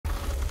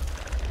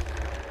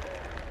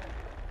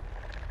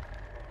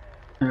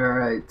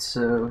Alright,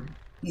 so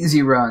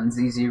easy runs,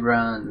 easy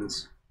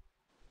runs.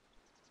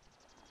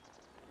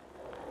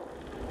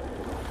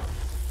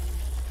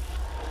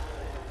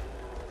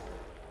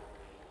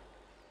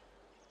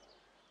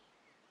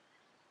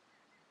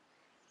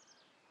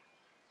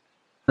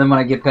 Then when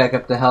I get back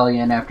up to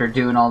Hellion after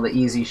doing all the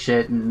easy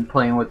shit and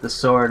playing with the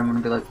sword, I'm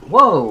gonna be like,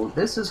 whoa,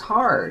 this is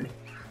hard.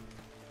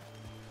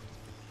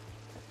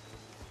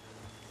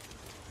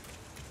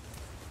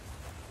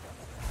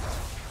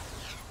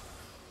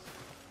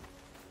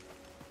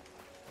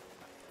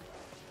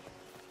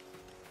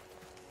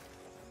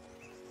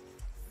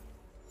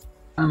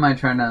 Why am I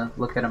trying to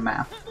look at a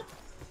map?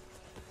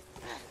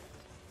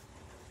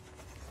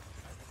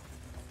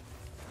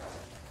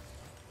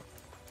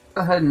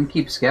 Go ahead and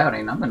keep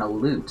scouting. I'm gonna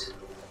loot.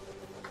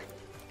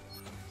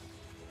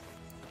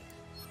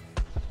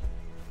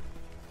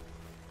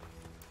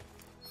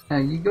 Yeah,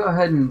 you go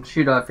ahead and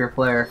shoot off your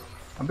flare.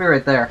 I'll be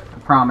right there, I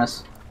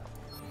promise.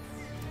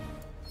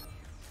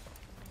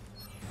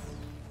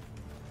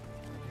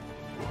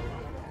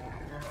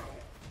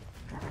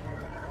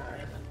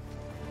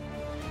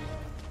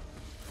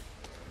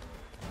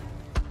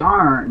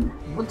 Darn!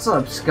 What's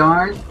up,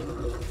 Skarn?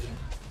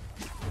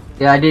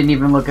 Yeah, I didn't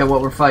even look at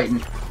what we're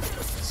fighting.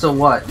 So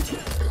what?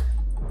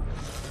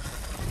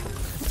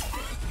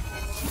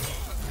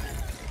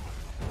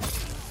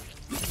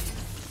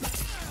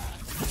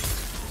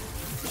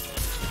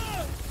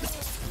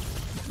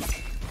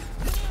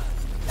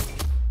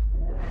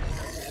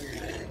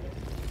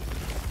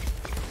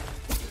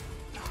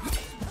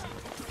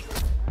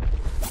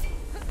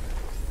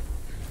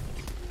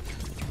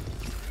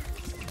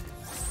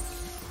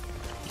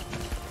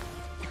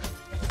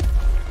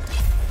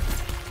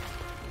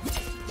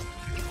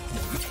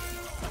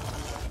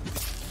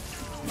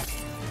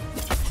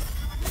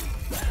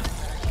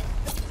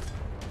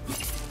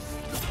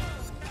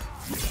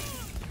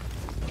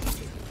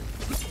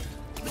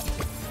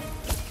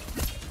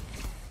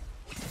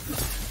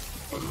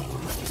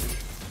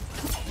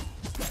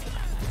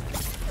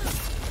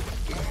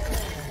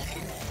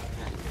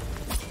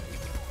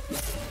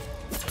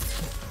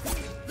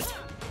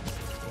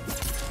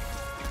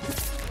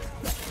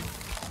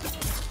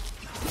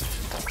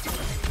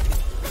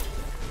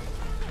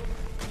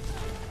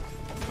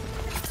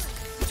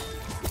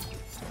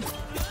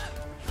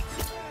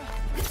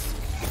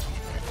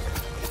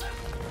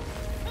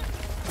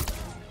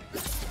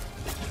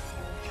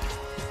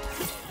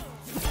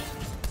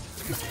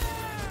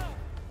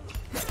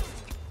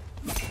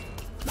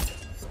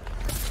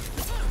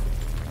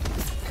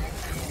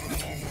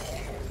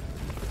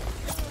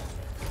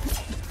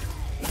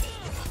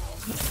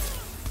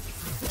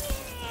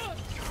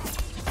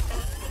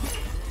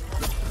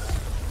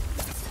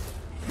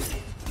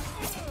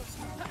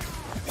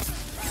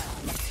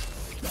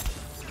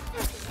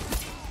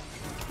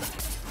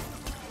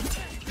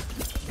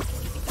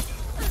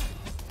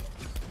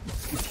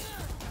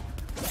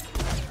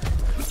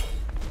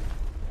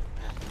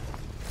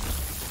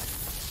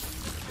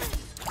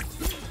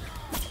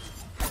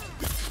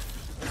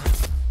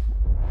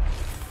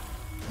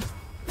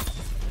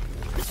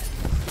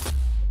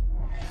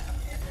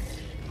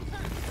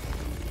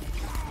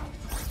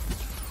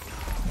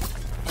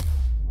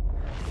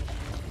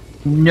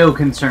 No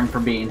concern for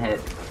being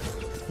hit.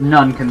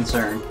 None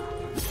concern.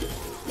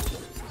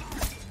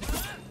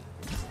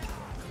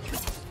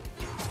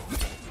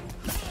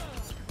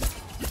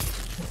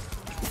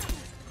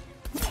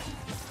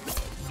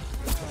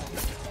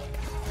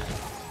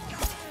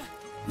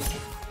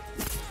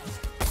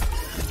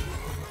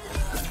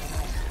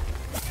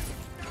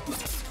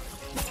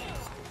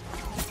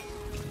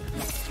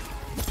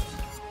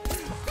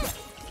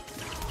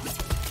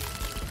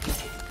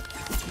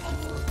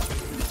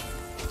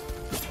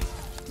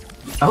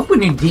 I hope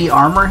when you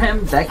de-armor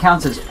him, that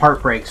counts as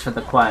part breaks for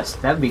the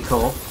quest. That'd be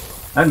cool.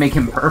 That'd make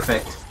him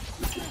perfect.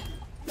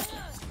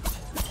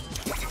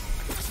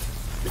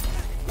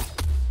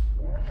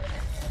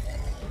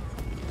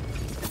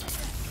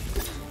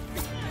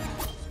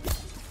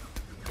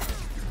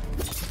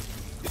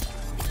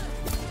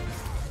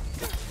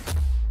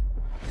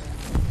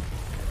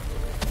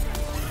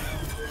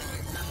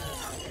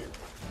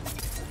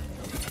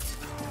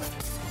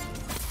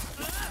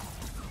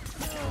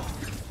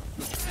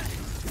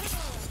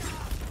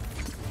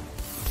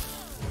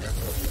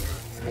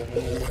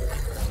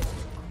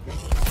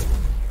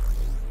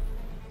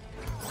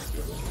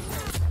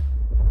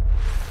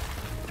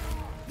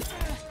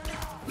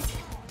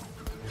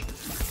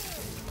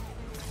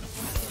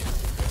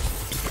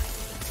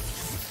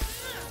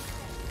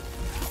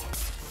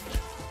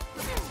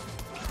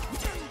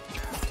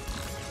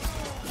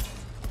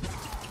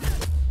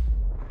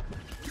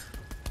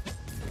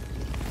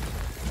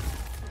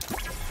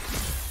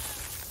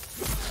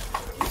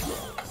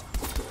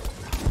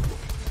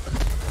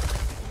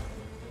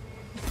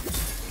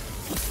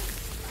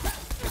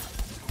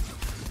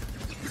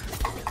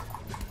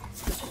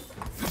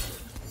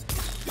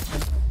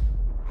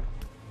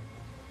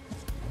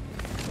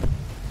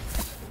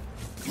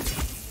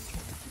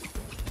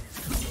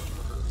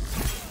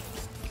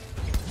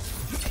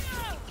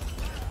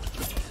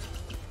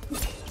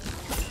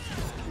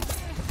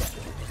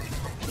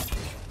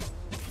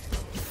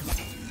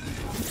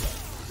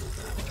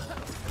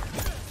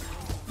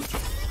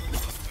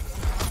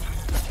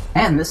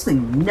 Man, this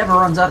thing never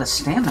runs out of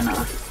stamina.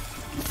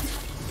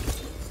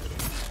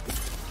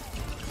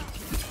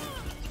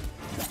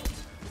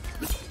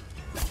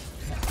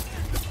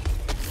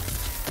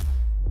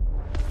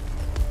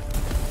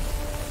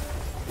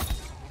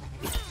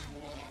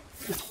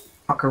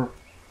 Fucker.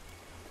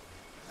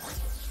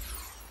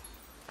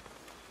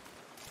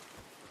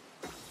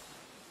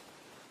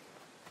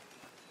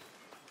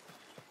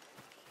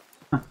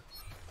 Huh.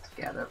 Let's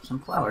gather up some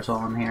flowers while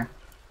I'm here.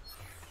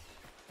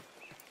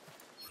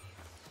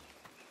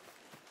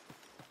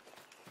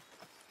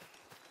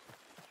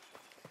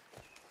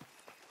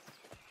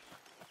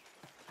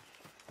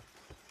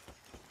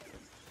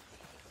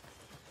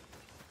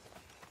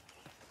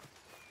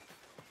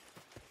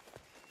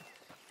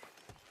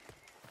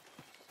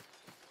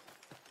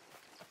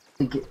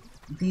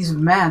 These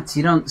mats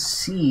you don't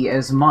see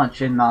as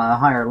much in the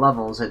higher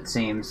levels, it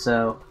seems,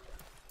 so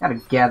gotta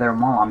gather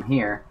them while I'm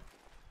here.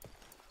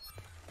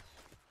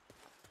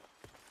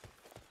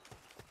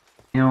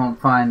 You won't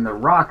find the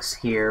rocks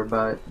here,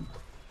 but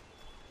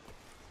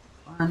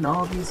find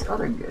all these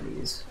other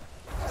goodies.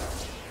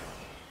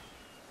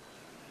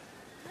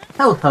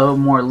 Ho-ho,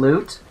 more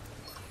loot.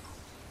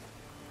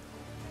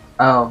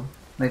 Oh,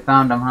 they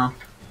found them, huh?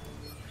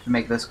 Should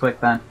make this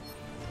quick then.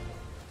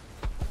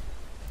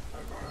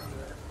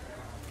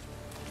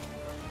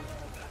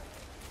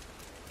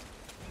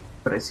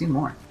 But I see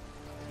more.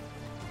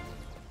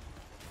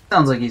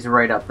 Sounds like he's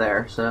right up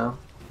there, so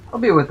I'll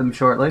be with him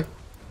shortly.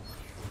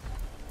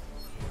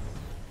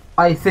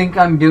 I think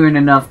I'm doing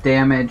enough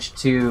damage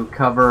to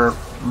cover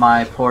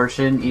my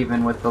portion,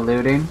 even with the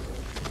looting.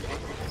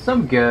 So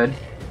I'm good.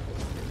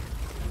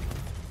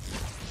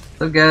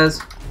 So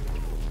guys.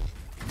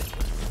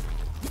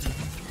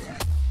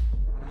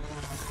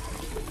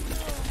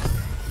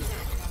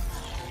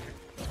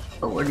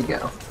 Oh, where'd he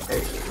go? There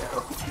you go.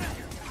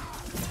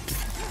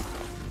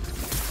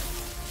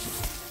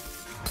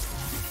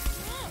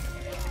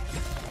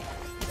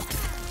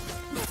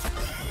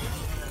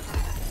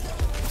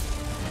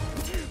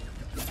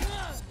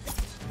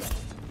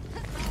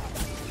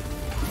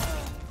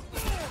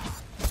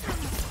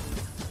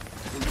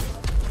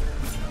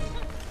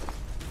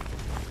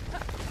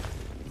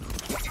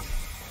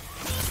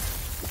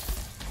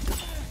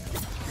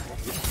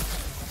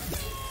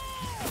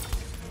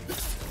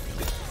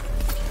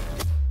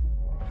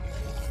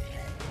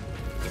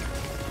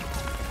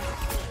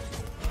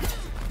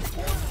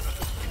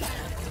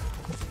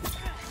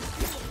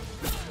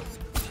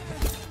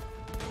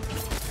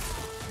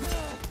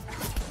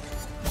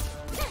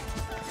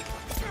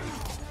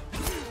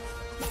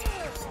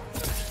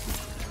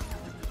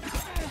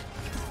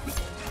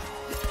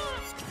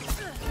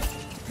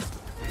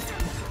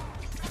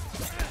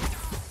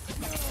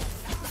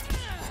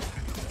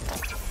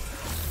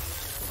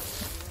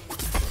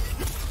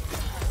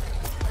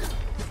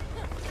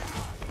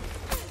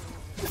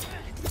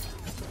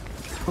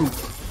 Ooh.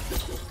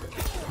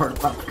 Part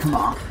about to come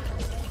off.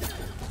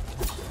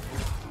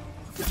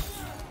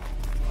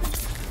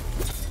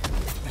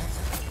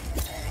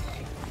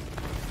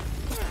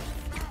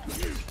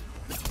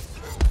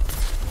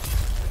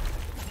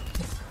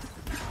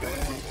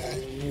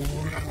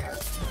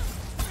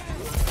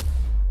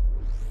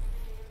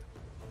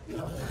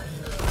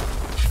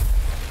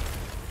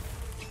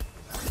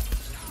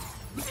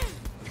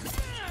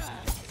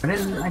 Why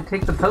didn't I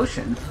take the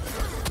potion?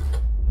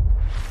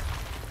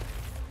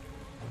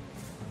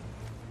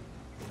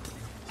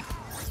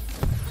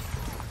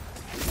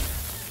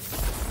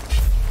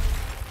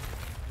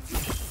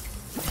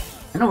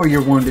 I know where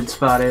your wounded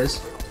spot is.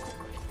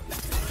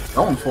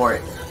 Going for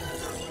it.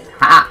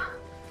 Ha!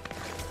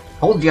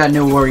 Told you I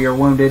knew where you're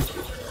wounded.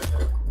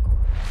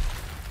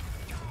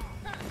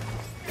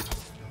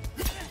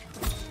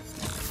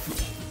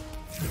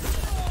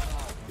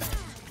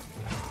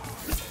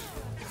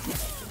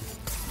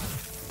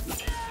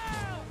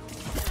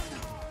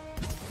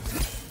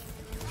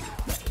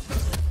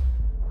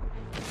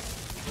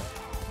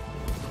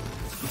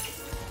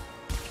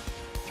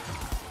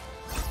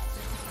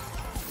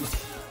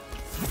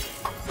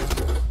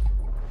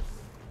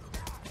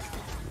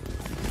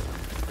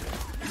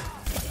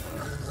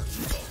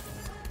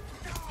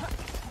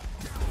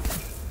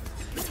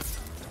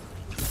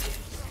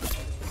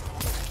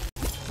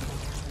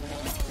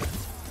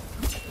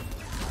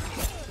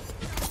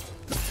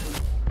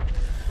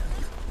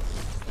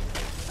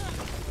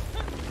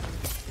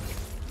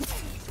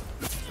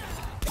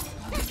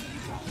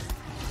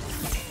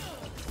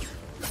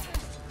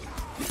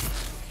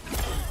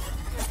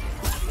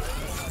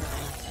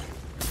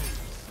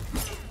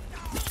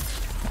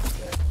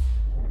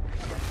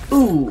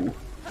 Ooh.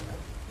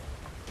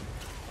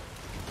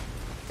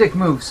 Sick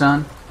move,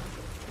 son.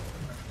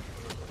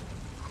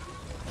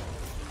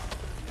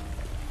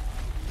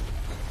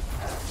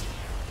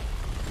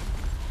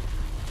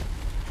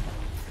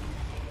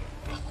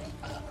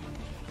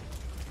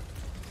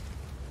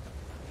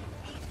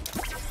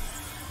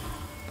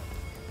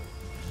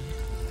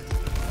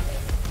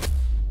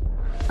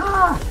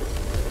 Ah!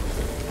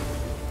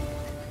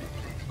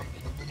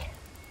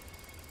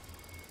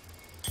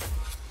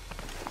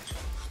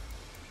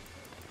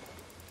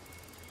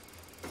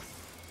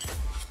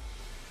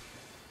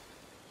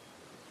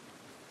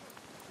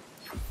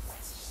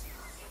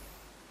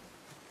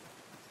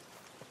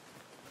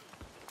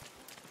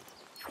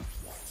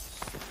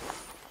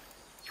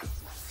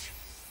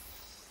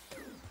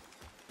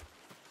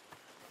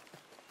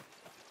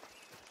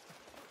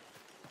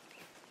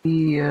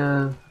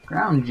 The,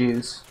 ground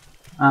juice.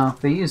 Oh,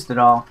 they used it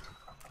all.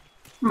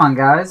 Come on,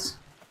 guys.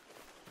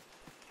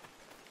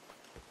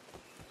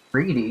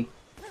 Greedy.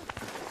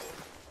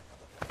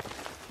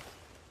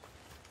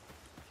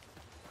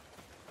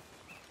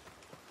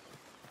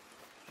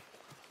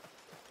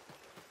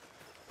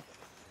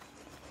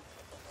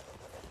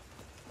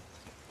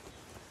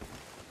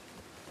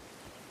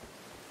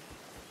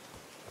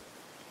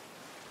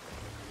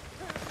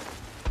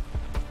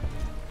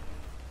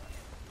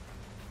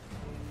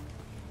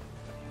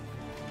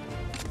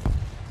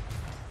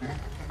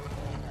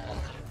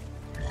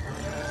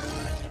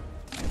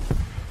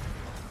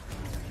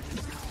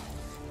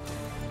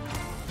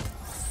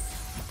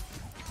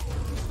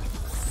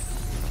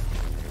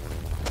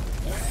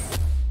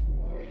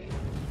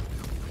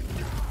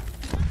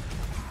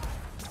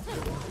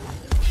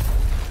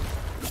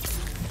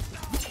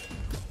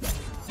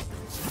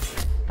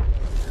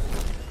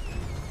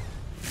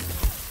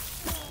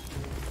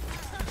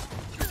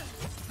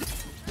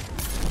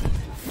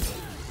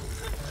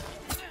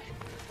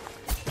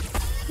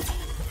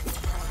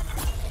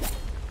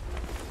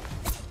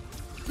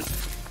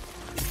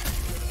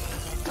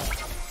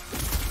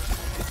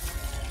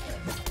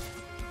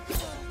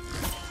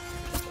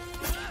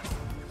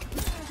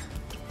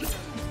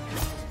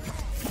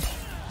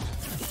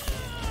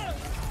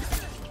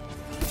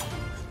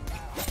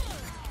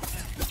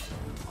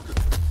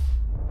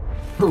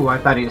 Ooh, I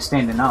thought he was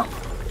standing up.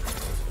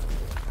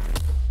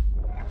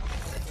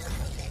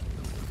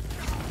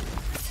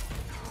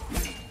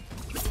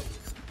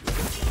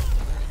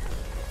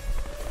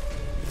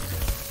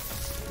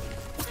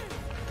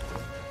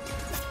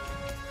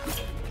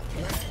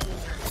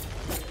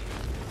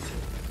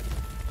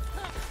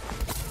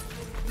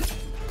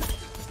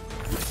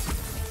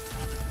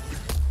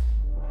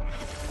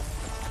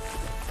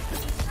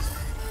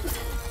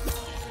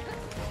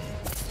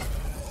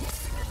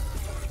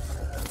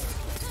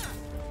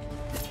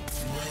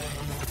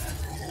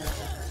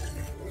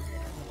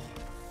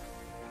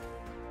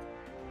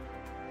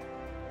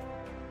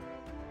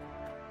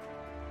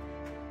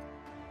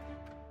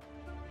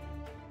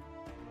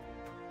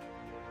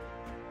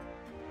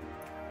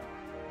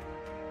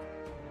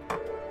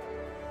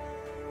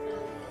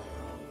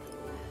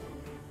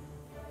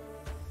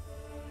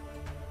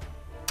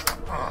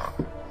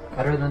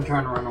 Better than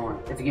trying to run away.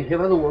 If you get hit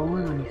by the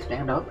whirlwind when you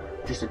stand up,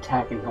 just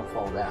attack and he'll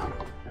fall down.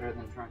 Better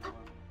than trying to run.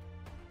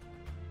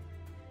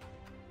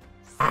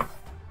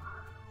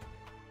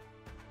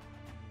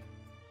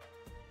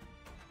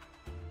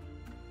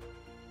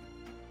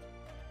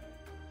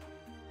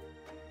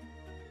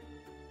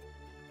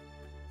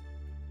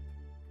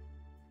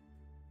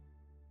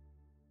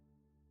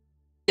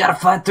 Gotta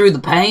fight through the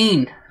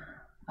pain!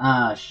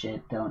 Ah,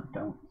 shit. Don't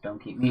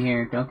keep me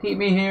here. Don't keep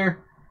me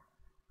here!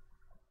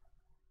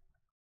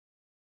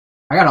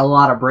 I got a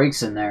lot of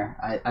breaks in there.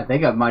 I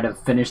think I might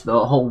have finished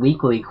the whole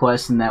weekly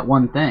quest in that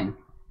one thing.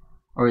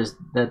 Or is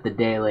that the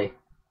daily?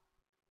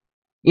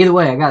 Either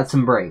way, I got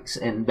some breaks,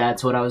 and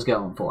that's what I was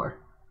going for.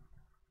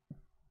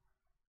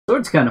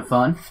 Sword's kind of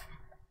fun.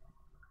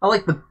 I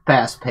like the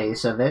fast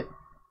pace of it.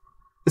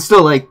 I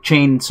still like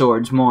chain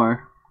swords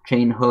more.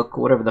 Chain hook,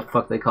 whatever the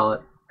fuck they call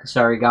it.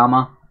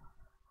 Kasarigama.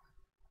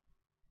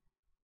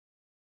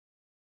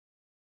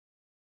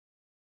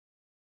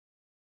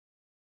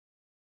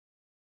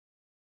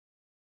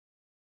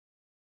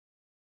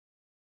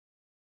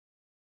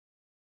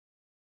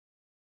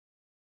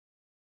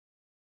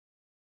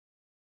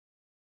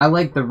 I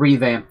like the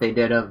revamp they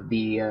did of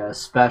the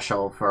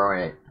special for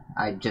it.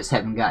 I just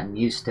haven't gotten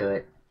used to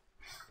it.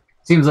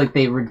 Seems like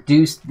they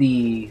reduced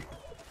the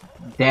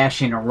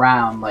dashing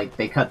around, like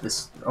they cut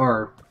this,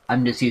 or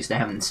I'm just used to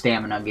having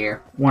stamina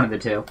gear. One of the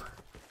two.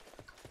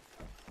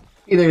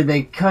 Either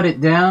they cut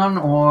it down,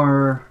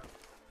 or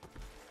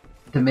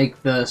to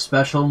make the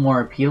special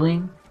more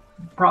appealing,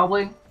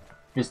 probably.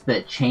 Just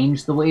that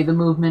changed the way the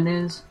movement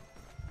is.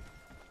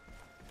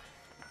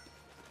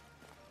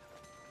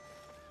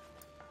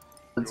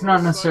 It's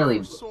not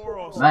necessarily...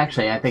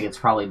 Actually, I think it's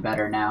probably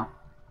better now.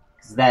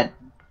 Because that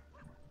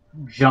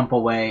jump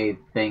away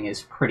thing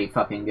is pretty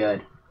fucking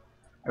good.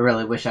 I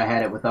really wish I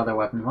had it with other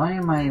weapons. Why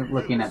am I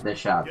looking at this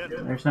shop?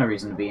 There's no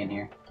reason to be in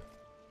here.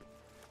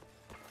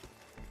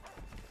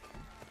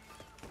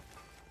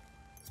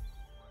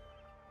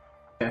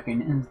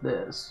 Checking is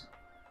this.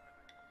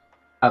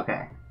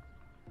 Okay.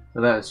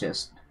 So that was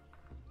just...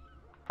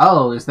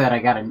 Oh, is that I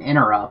got an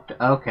interrupt?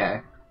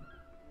 Okay.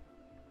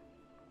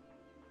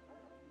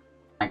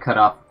 I cut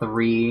off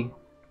 3,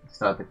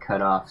 so I have to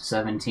cut off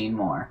 17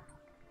 more.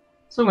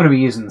 So I'm going to be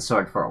using the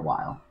sword for a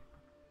while.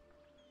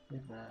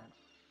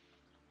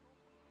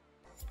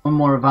 One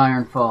more of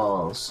Iron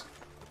Falls.